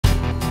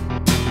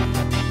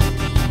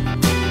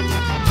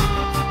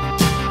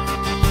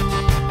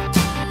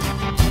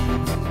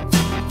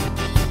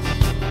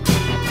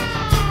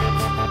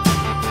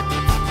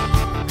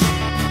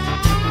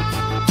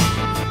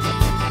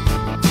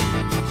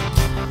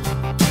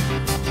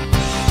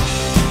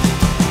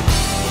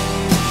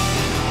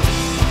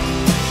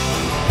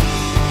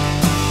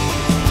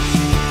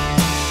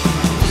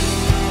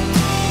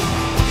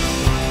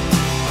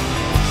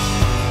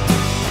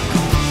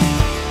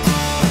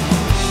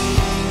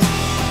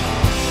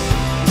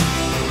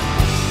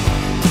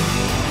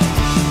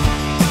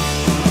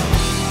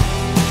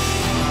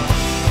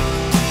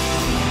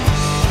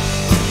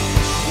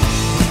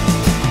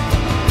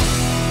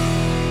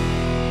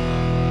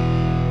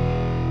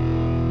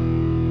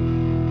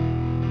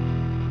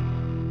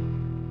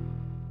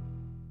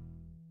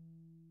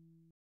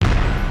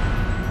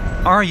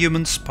Are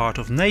humans part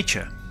of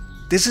nature?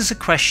 This is a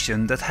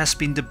question that has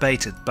been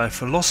debated by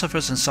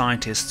philosophers and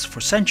scientists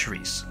for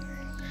centuries.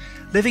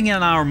 Living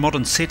in our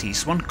modern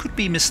cities, one could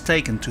be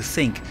mistaken to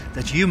think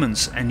that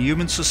humans and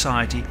human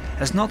society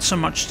has not so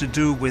much to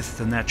do with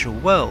the natural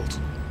world.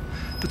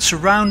 But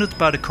surrounded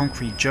by the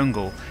concrete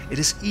jungle, it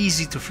is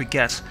easy to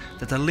forget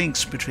that the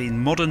links between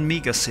modern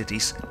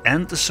megacities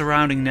and the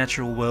surrounding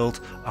natural world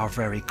are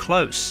very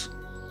close.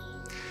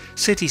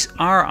 Cities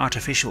are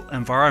artificial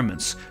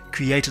environments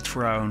created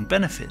for our own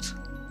benefit.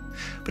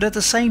 But at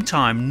the same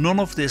time, none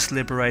of this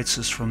liberates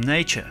us from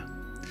nature.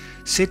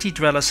 City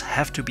dwellers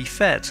have to be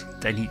fed,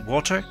 they need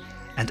water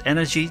and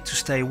energy to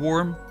stay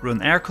warm,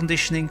 run air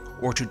conditioning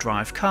or to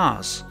drive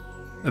cars.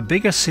 A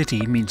bigger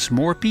city means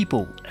more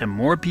people, and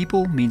more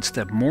people means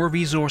that more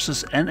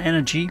resources and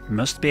energy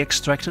must be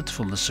extracted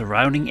from the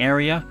surrounding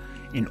area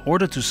in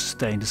order to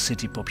sustain the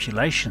city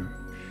population.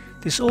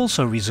 This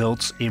also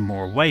results in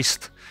more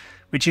waste,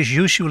 which is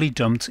usually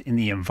dumped in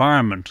the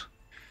environment.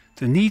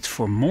 The need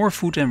for more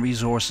food and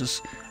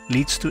resources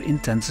leads to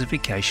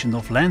intensification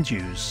of land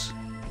use.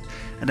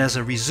 And as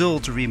a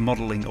result, the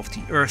remodeling of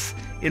the earth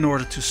in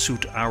order to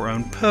suit our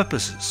own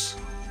purposes.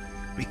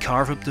 We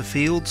carve up the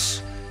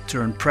fields,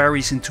 turn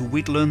prairies into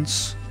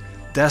wheatlands,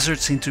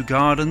 deserts into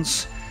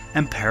gardens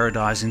and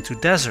paradise into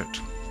desert.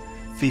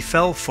 We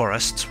fell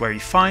forests where we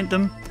find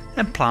them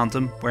and plant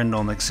them where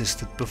none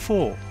existed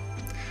before.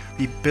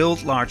 We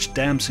build large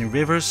dams in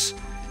rivers,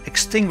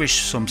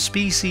 extinguish some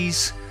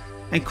species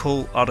and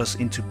call others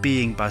into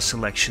being by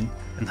selection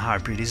and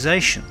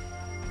hybridization.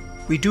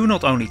 We do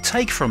not only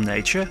take from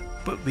nature,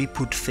 but we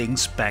put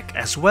things back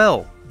as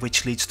well,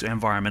 which leads to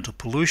environmental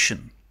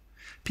pollution.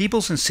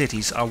 Peoples in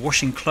cities are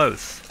washing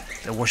clothes,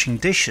 they're washing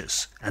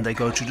dishes and they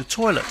go to the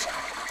toilet.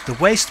 The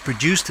waste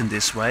produced in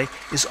this way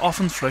is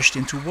often flushed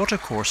into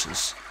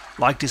watercourses,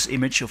 like this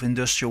image of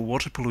industrial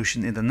water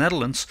pollution in the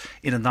Netherlands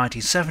in the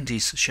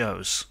 1970s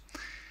shows.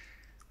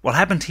 What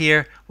happened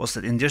here was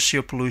that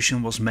industrial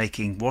pollution was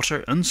making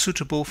water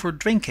unsuitable for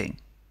drinking.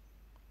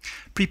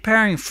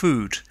 Preparing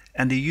food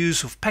and the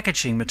use of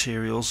packaging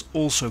materials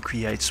also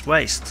creates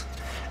waste,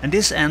 and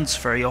this ends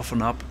very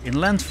often up in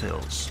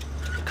landfills.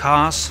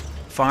 Cars,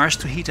 fires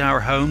to heat our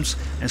homes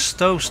and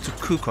stoves to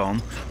cook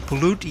on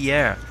pollute the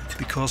air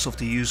because of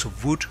the use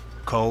of wood,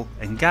 coal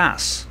and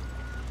gas.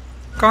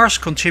 Cars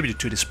contribute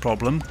to this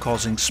problem,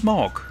 causing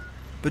smog.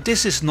 But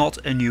this is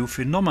not a new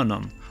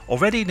phenomenon.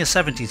 Already in the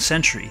 17th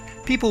century,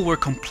 people were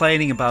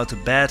complaining about the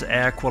bad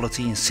air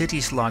quality in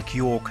cities like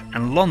York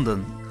and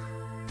London.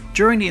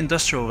 During the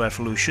Industrial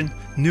Revolution,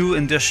 new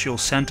industrial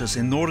centres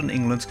in northern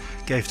England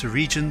gave the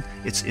region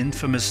its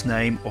infamous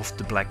name of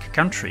the Black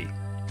Country.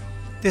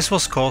 This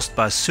was caused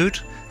by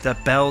soot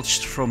that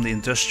belched from the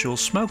industrial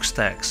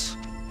smokestacks.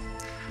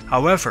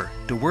 However,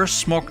 the worst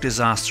smog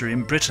disaster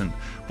in Britain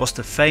was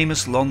the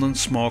famous London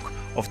smog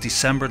of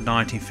December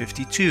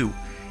 1952,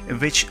 in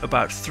which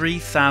about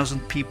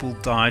 3,000 people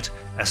died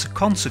as a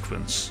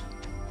consequence.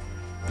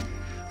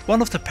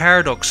 One of the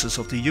paradoxes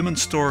of the human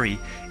story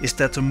is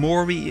that the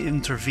more we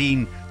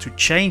intervene to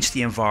change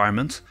the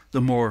environment,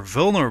 the more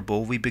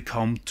vulnerable we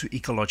become to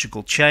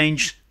ecological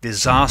change,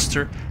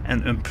 disaster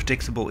and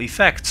unpredictable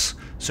effects,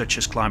 such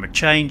as climate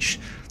change,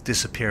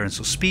 disappearance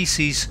of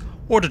species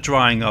or the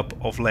drying up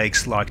of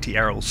lakes like the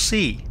Aral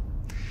Sea.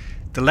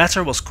 The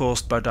latter was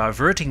caused by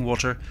diverting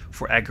water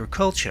for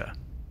agriculture.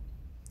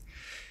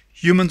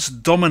 Humans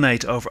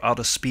dominate over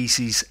other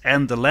species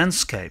and the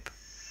landscape,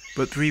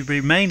 but we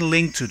remain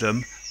linked to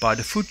them by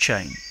the food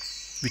chain.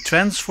 We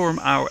transform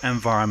our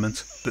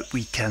environment, but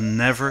we can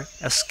never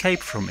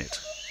escape from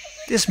it.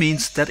 This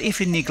means that if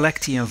we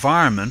neglect the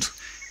environment,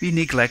 we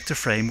neglect the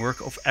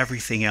framework of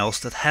everything else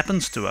that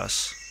happens to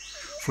us.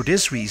 For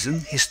this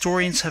reason,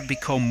 historians have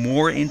become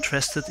more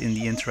interested in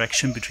the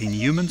interaction between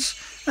humans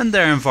and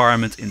their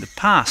environment in the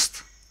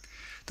past.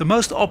 The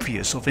most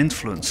obvious of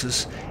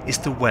influences is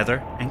the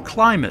weather and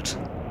climate.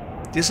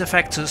 This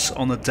affects us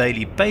on a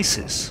daily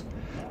basis,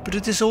 but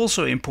it is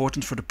also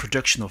important for the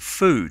production of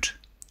food.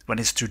 When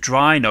it's too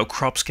dry, no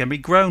crops can be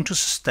grown to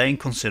sustain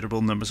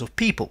considerable numbers of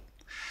people.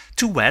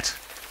 Too wet,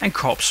 and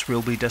crops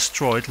will be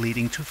destroyed,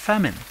 leading to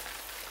famine.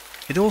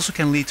 It also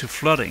can lead to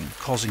flooding,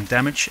 causing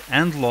damage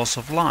and loss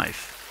of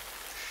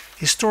life.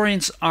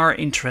 Historians are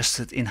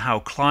interested in how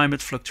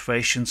climate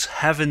fluctuations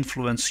have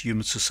influenced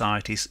human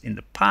societies in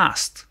the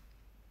past.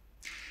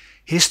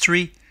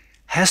 History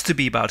has to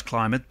be about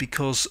climate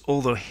because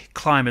although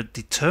climate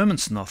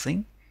determines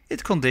nothing,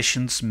 it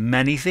conditions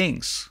many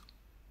things.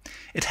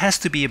 It has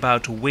to be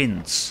about the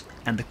winds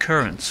and the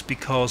currents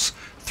because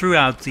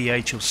throughout the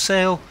age of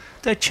sail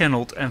they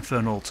channeled and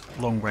funneled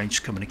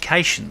long-range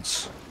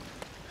communications.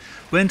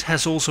 Wind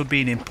has also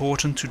been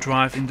important to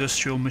drive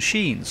industrial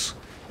machines,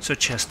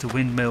 such as the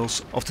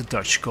windmills of the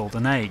Dutch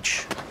Golden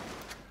Age.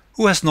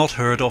 Who has not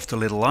heard of the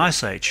Little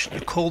Ice Age, the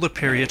colder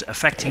period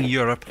affecting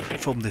Europe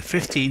from the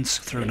 15th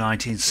through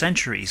 19th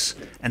centuries,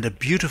 and the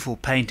beautiful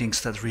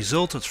paintings that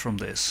resulted from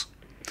this?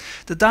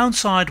 The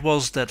downside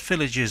was that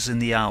villages in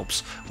the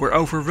Alps were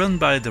overrun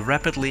by the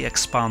rapidly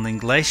expanding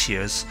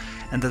glaciers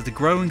and that the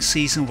growing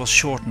season was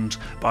shortened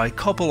by a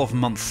couple of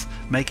months,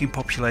 making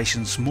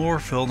populations more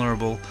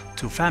vulnerable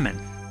to famine.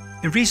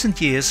 In recent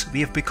years, we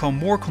have become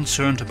more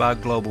concerned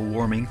about global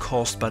warming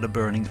caused by the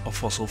burning of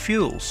fossil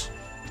fuels.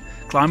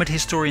 Climate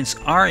historians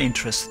are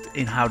interested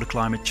in how the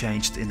climate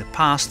changed in the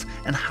past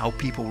and how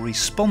people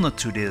responded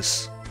to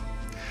this.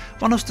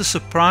 One of the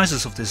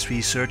surprises of this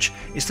research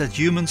is that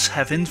humans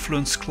have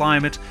influenced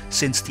climate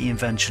since the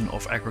invention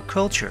of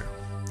agriculture.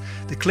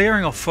 The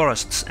clearing of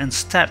forests and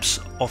steppes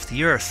of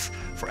the earth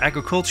for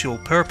agricultural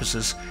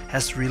purposes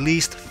has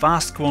released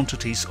vast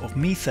quantities of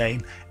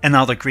methane and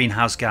other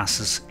greenhouse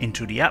gases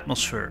into the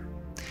atmosphere.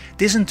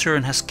 This in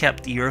turn has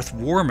kept the earth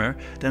warmer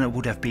than it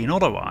would have been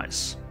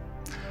otherwise.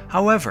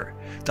 However,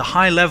 the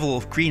high level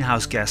of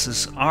greenhouse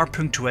gases are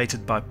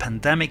punctuated by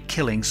pandemic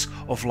killings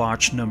of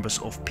large numbers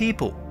of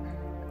people.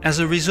 As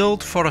a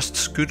result,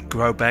 forests could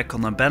grow back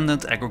on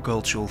abandoned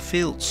agricultural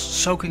fields,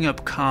 soaking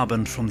up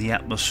carbon from the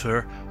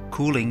atmosphere,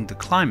 cooling the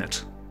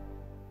climate.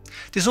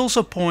 This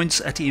also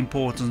points at the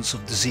importance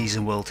of disease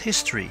in world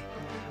history.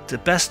 The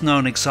best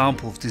known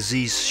example of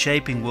disease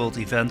shaping world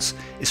events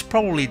is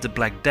probably the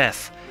Black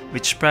Death,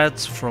 which spread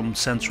from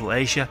Central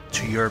Asia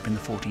to Europe in the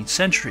 14th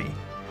century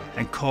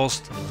and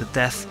caused the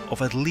death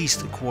of at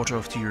least a quarter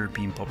of the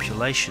European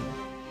population.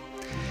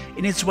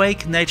 In its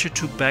wake, nature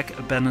took back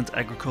abandoned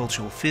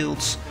agricultural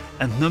fields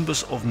and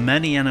numbers of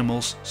many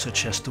animals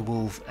such as the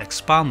wolf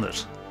expanded.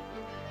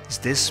 Is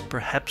this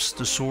perhaps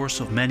the source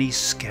of many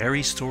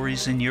scary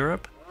stories in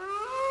Europe?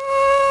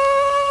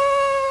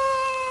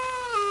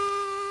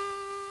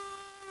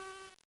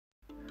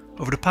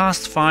 Over the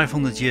past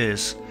 500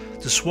 years,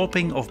 the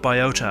swapping of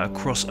biota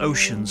across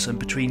oceans and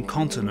between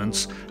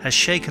continents has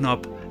shaken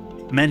up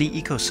many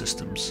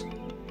ecosystems.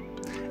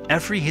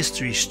 Every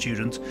history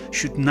student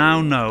should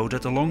now know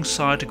that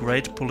alongside the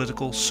great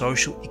political,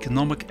 social,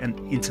 economic and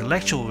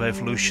intellectual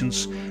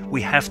revolutions,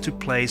 we have to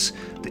place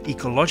the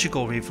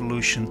ecological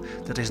revolution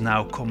that is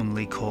now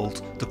commonly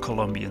called the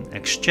Columbian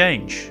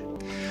Exchange.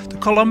 The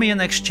Columbian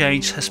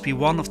Exchange has been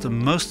one of the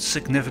most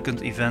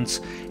significant events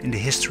in the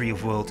history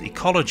of world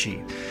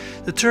ecology.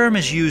 The term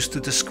is used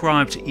to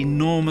describe the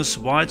enormous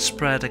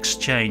widespread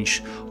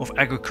exchange of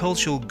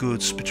agricultural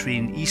goods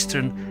between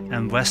Eastern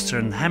and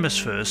Western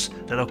hemispheres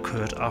that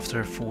occurred after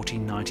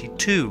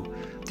 1492,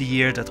 the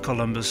year that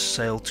Columbus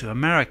sailed to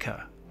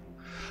America.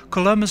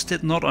 Columbus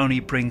did not only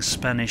bring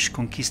Spanish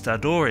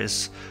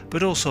conquistadores,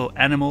 but also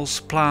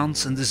animals,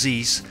 plants and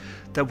disease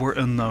that were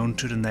unknown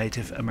to the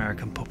Native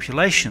American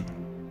population.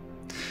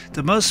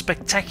 The most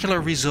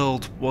spectacular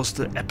result was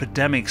the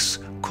epidemics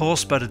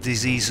caused by the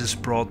diseases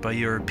brought by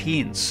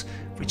Europeans,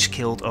 which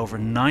killed over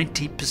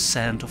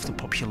 90% of the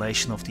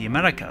population of the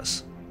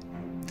Americas.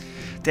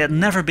 They had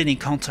never been in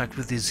contact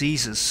with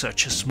diseases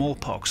such as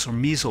smallpox or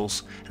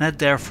measles and had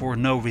therefore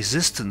no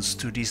resistance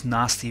to these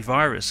nasty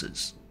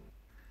viruses.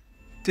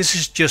 This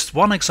is just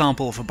one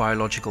example of a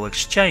biological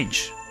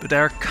exchange, but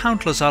there are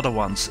countless other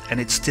ones, and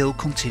it still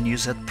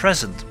continues at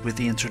present with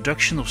the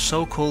introduction of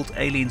so-called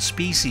alien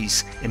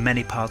species in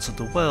many parts of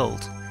the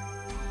world.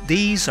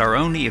 These are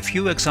only a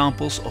few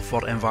examples of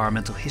what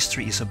environmental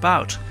history is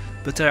about,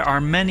 but there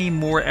are many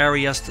more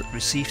areas that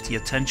receive the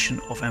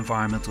attention of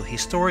environmental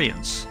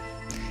historians.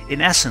 In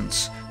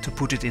essence, to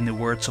put it in the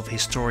words of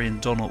historian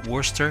Donald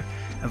Worster,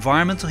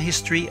 environmental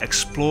history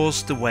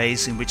explores the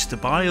ways in which the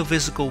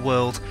biophysical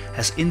world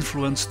has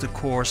influenced the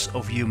course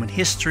of human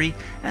history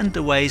and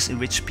the ways in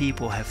which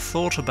people have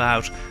thought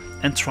about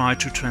and tried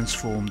to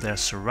transform their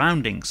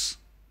surroundings.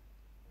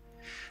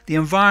 The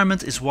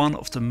environment is one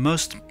of the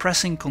most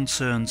pressing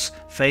concerns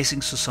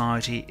facing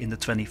society in the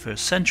 21st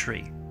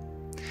century.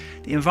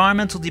 The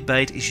environmental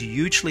debate is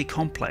hugely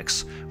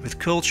complex, with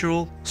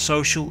cultural,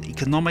 social,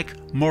 economic,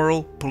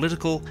 moral,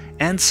 political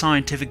and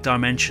scientific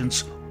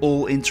dimensions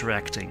all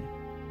interacting.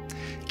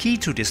 Key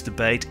to this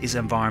debate is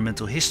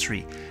environmental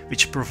history,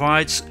 which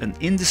provides an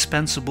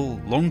indispensable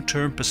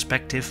long-term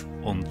perspective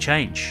on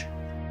change.